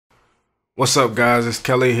What's up, guys? It's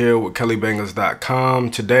Kelly here with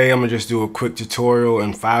Kellybangaz.com. Today I'm gonna just do a quick tutorial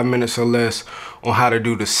in 5 minutes or less on how to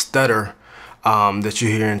do the stutter that you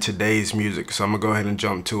hear in today's music. So I'm gonna go ahead and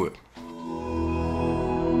jump to it.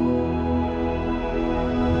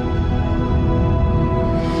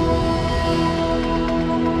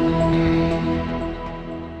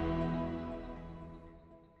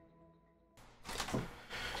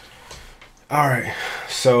 All right,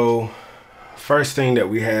 so first thing that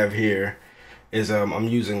we have here is I'm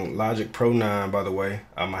using Logic Pro 9, by the way.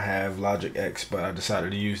 I have Logic X, but I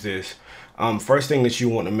decided to use this. First thing that you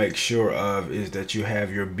want to make sure of is that you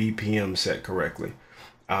have your BPM set correctly.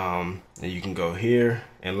 And you can go here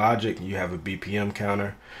in Logic, you have a BPM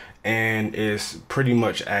counter, and it's pretty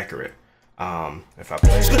much accurate. If I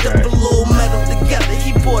play the track,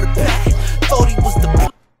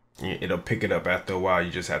 it'll pick it up after a while.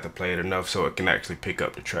 You just have to play it enough so it can actually pick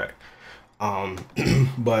up the track.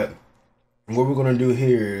 But what we're going to do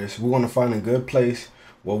here is we're going to find a good place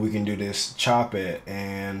where we can do this chop at,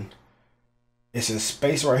 and it's a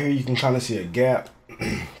space right here. You can kind of see a gap.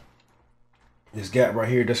 This gap right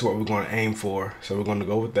here, that's what we're going to aim for, so we're going to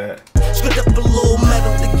go with that.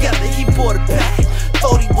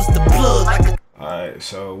 Alright,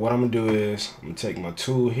 so what I'm going to do is I'm going to take my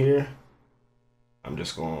tool here. I'm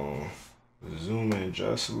just going to zoom in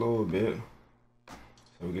just a little bit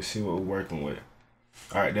so we can see what we're working with.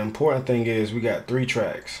 All right, the important thing is we got 3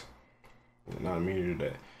 tracks. Not me to do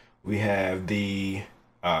that. We have the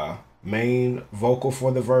main vocal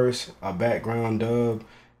for the verse, a background dub,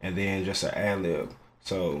 and then just an ad-lib.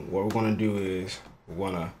 So what we're going to do is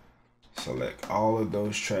we're going to select all of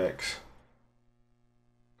those tracks.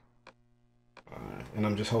 All right, and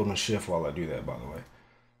I'm just holding shift while I do that, by the way.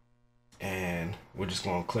 And we're just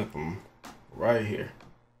going to clip them right here.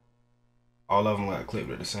 All of them got clipped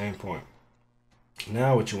at the same point.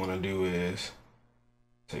 Now what you want to do is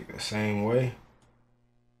take the same way,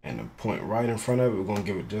 and the point right in front of it, we're going to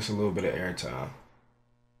give it just a little bit of airtime.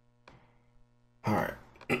 All right.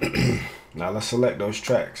 Now let's select those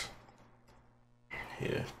tracks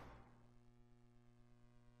here.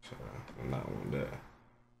 So I'm not on that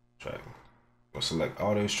track. We'll select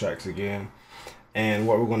all those tracks again. And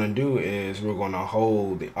what we're going to do is we're going to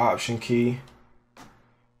hold the Option key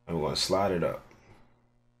and we're going to slide it up.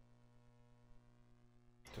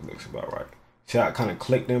 It looks about right. See how it kind of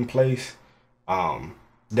clicked in place?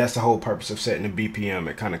 That's the whole purpose of setting the BPM.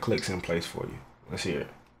 It kind of clicks in place for you. Let's hear it.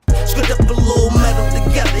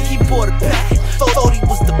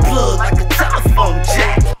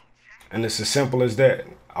 And it's as simple as that.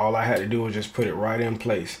 All I had to do was just put it right in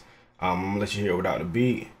place. I'm going to let you hear it without the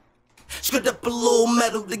beat. Screwed up a little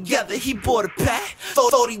metal together, he bought a pack.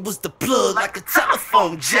 Thought he was the plug like a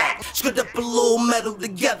telephone jack. Screwed up a little metal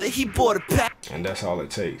together, he bought a pack. And that's all it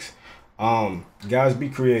takes. Guys, be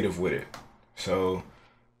creative with it. So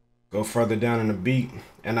go further down in the beat,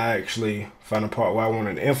 and I actually found a part where I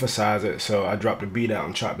wanted to emphasize it, so I dropped the beat out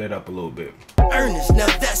and chopped that up a little bit. Ernest, now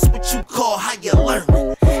that's what you call how you learn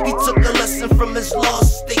it. He took a lesson from his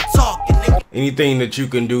loss, they talking. Anything that you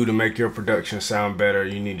can do to make your production sound better,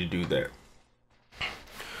 you need to do that.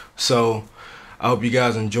 So I hope you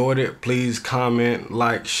guys enjoyed it. Please comment,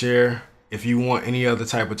 like, share. If you want any other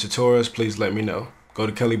type of tutorials, please let me know. Go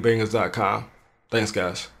to Kellybangaz.com. Thanks,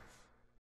 guys.